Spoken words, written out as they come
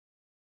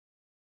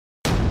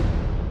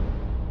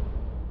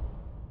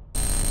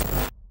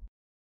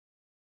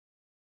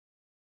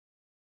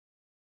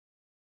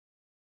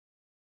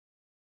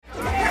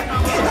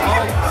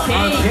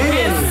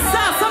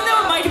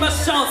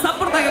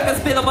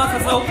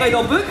海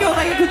道文教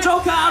大学長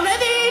官レ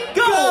ディ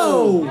ー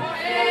ゴー。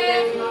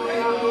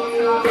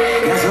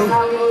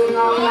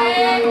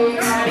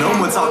 No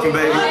more talking,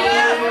 baby.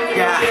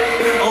 Yeah.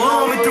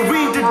 Allow me to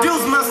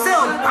reintroduce myself.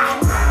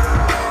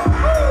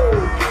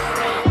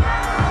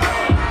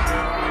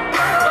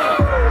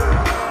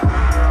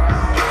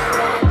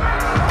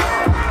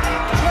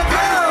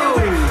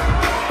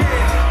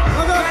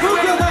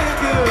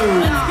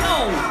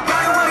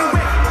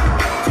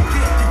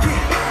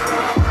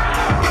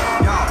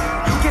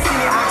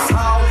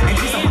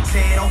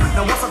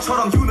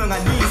 처럼 유명한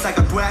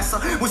인사가 됐어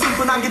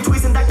무심코 남긴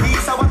트윗은 다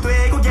기사화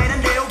되고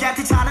얘는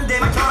내용같이 자는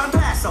데만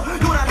결혼됐어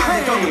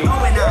요란한 경우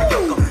너왜 나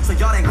겪어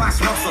소연엔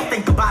관심 없어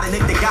Think about it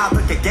늑대가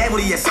어떻게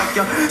개구리에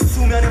섞여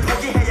수면을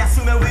포기해야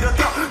수면 위로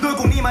떠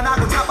놀고 니만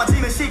하고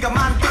자빠지면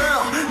시간만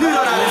끌어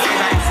늘어나는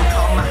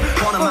세상에서 컴만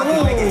버는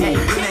만큼 내게 해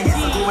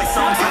은행에서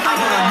구했어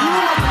아무런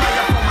이유만큼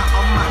내가 엄마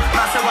엄마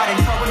마세와린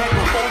처분했고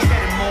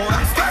봉쇄를 몰아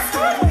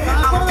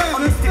아무도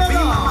언니스티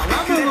비마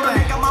그래도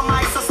내가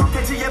맘마 있어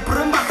선택지에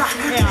부름받다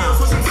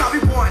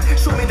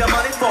Show me the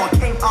money for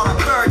king out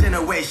of third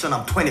generation.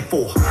 I'm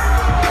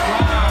 24.